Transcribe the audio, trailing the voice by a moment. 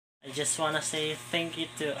I just wanna say thank you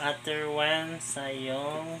to Ate Wen sa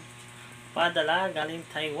iyong padala galing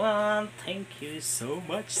Taiwan. Thank you so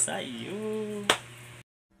much sa iyo.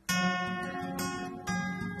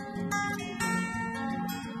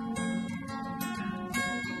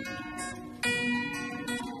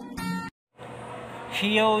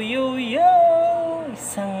 Yo!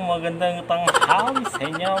 Isang magandang tanghali sa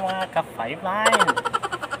inyo mga ka-5-9.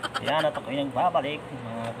 Yan, at ako'y nagbabalik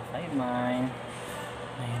mga ka-5-9.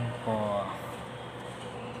 Ayun po.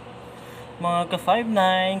 Mga ka-5-9,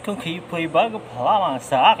 kung kayo po'y bago pa lamang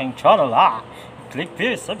sa aking channel, click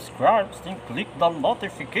this subscribe and click the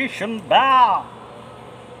notification bell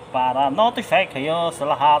para notify kayo sa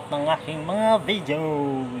lahat ng aking mga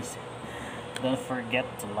videos. Don't forget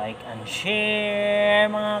to like and share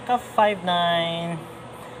mga ka-5-9.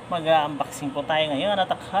 Mag-unboxing po tayo ngayon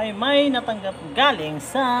at ay may natanggap galing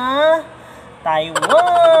sa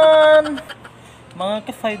Taiwan. Mga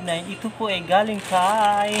ka-5-9, ito po ay galing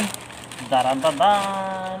kay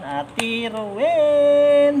Ate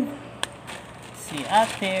Rowen. Si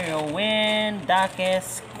Ate Rowen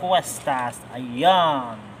Daques Cuestas.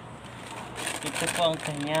 Ayan. Ito po ang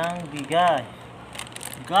kanyang bigay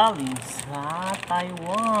galing sa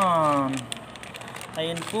Taiwan.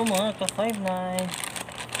 Ayan po mga ka-5-9,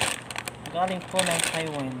 galing po ng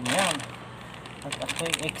Taiwan yan. At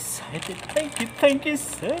ako'y excited. Thank you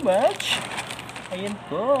so much. Ayan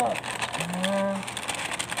po.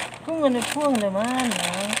 Kung ano po ang laman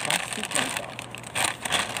ng plastic na ito.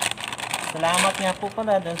 Salamat nga po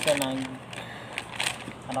pala dun sa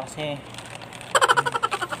kasi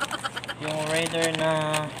yung rider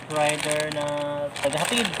na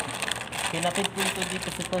tagahatid. Pinatid po ito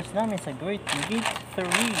dito sa course namin sa Gate 3.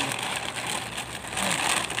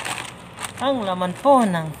 Ang laman po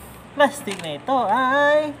ng plastic na ito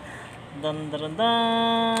ay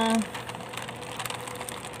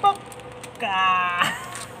paka!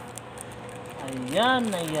 Ayan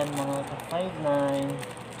mga ka-5-9.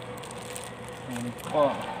 Ayan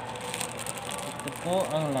po. Ito po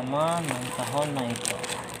ang laman ng kahon na ito.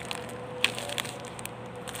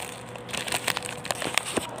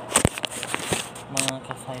 Mga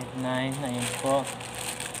ka-5-9, ayan po.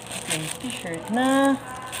 May t-shirt na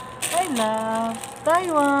I love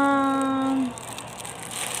Taiwan.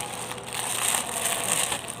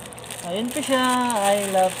 Ayan po siya, I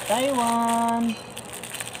love Taiwan.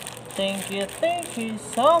 Thank you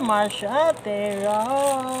so much, Ate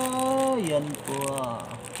Ro. Yan po.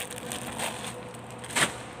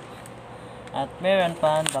 At meron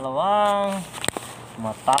pa dalawang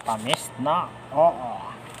matatamis na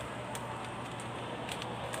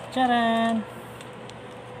Charan!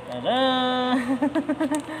 Tada!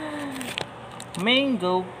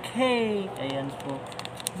 Mango cake! Ayan po.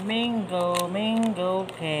 Mango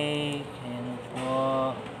cake. Ayan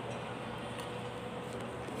po.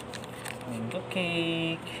 Mango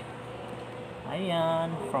cake.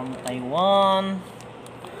 Ayan. From Taiwan.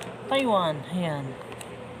 Ayan.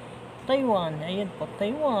 Ayan po.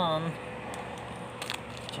 Taiwan.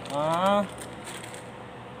 Tsaka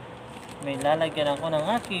may lalagyan ako ng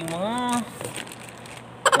aking mga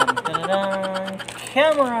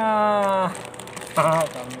camera.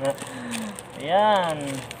 Ayan.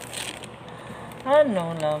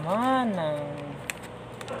 Ano laman ng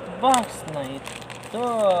box na ito?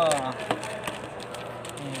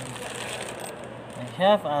 Ayan. I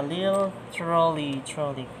have a little trolley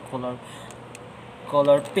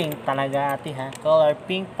color pink talaga ate ha. Color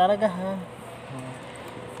pink talaga ha.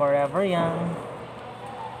 Forever young.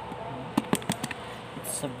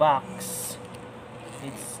 It's a box.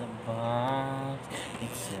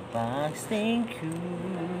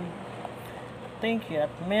 Thank you.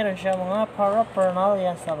 At meron siya mga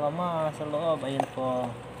paraphernalia sa loob. Ayan po.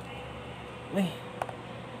 Uy.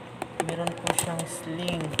 Meron po siyang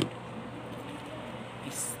sling.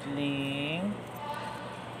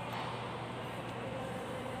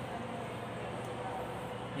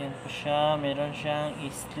 Ayan po siya. Meron siyang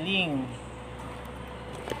sling.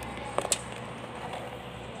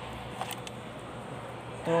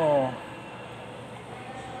 Ito.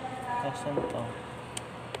 Kasan to?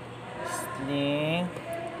 Sling.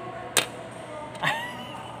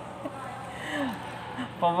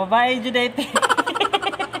 Pambabae dyan dito.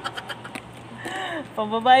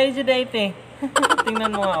 Pambabae dyan dito.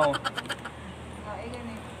 Tingnan mo nga oh.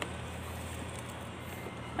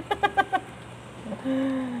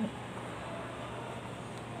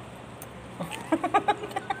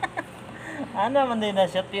 Ano man din na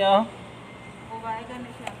siya tiyo? Babae ka na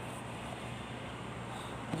siya.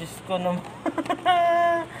 Diyos ko naman.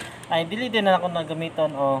 Ay, dili din na ako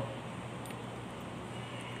nagamiton, oh.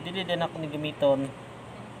 Dili din ako nagamiton.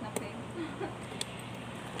 Nape.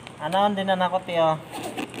 Ano, din na nako, tiyo.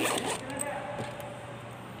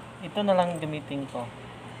 Ito na lang gamitin ko.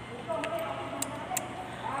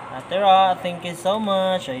 Ate Ro, thank you so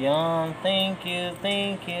much. Ayun, thank you,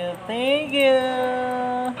 thank you, thank you.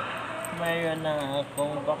 Mayroon na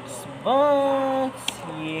akong box.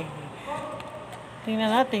 Yeah.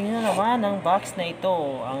 Tingnan natin yung laman ng box na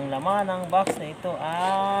ito. Ang laman ng box na ito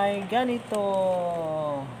ay ganito.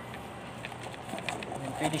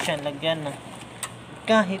 Pwede siyang lagyan na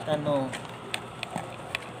kahit ano.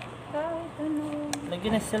 Kahit ano.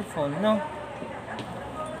 Lagyan ng cellphone, no?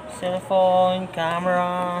 Cellphone,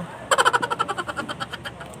 camera.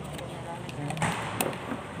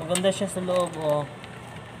 Maganda siya sa loob, oh.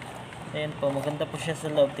 Ayan po, maganda po siya sa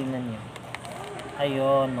loob. Tingnan niyo.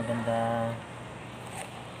 Ayun, maganda.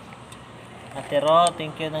 Ate Ro,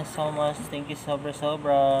 thank you ng so much. Thank you sobra.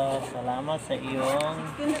 Salamat sa iyong...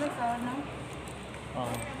 16 na sa ano?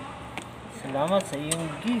 Oh, salamat sa iyong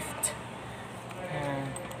gift.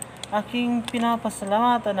 Aking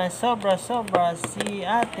pinapasalamatan ng sobra si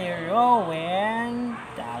Ate Rowen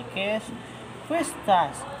Taques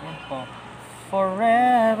Puestas. Yan po.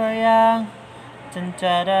 Forever young. Dun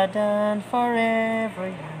dun forever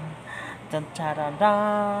young. Dun dun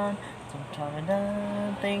dun.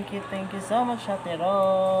 Thank you so much, Ate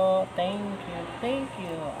Ro. Thank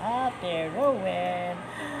you, Ate Rowen.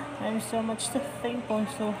 I'm so much thankful, I'm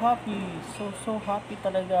so happy. So happy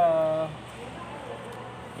talaga.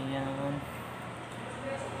 Ayan.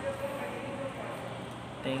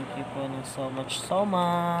 Thank you po ng so much.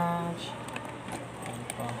 Ayan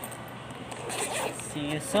po.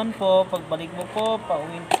 See you soon po. Pagbalik mo po,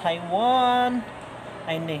 pauwing Taiwan.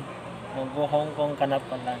 Ay, hindi. Mag-Hong Kong ka na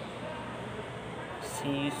pala.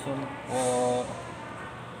 See you soon po.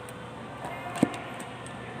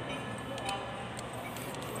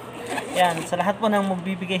 Yan, sa lahat po ng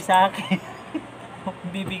magbibigay sa akin,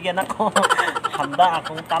 bibigyan ako. Handa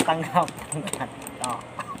akong tatanggap ng ganito.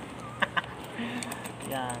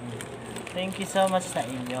 Yan. Thank you so much sa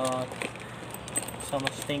inyo. So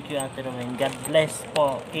much thank you, Ate Romaine. God bless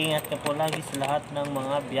po. Ingat ka po lagi sa lahat ng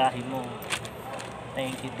mga biyahe mo.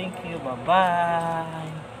 Thank you.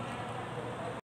 Bye-bye.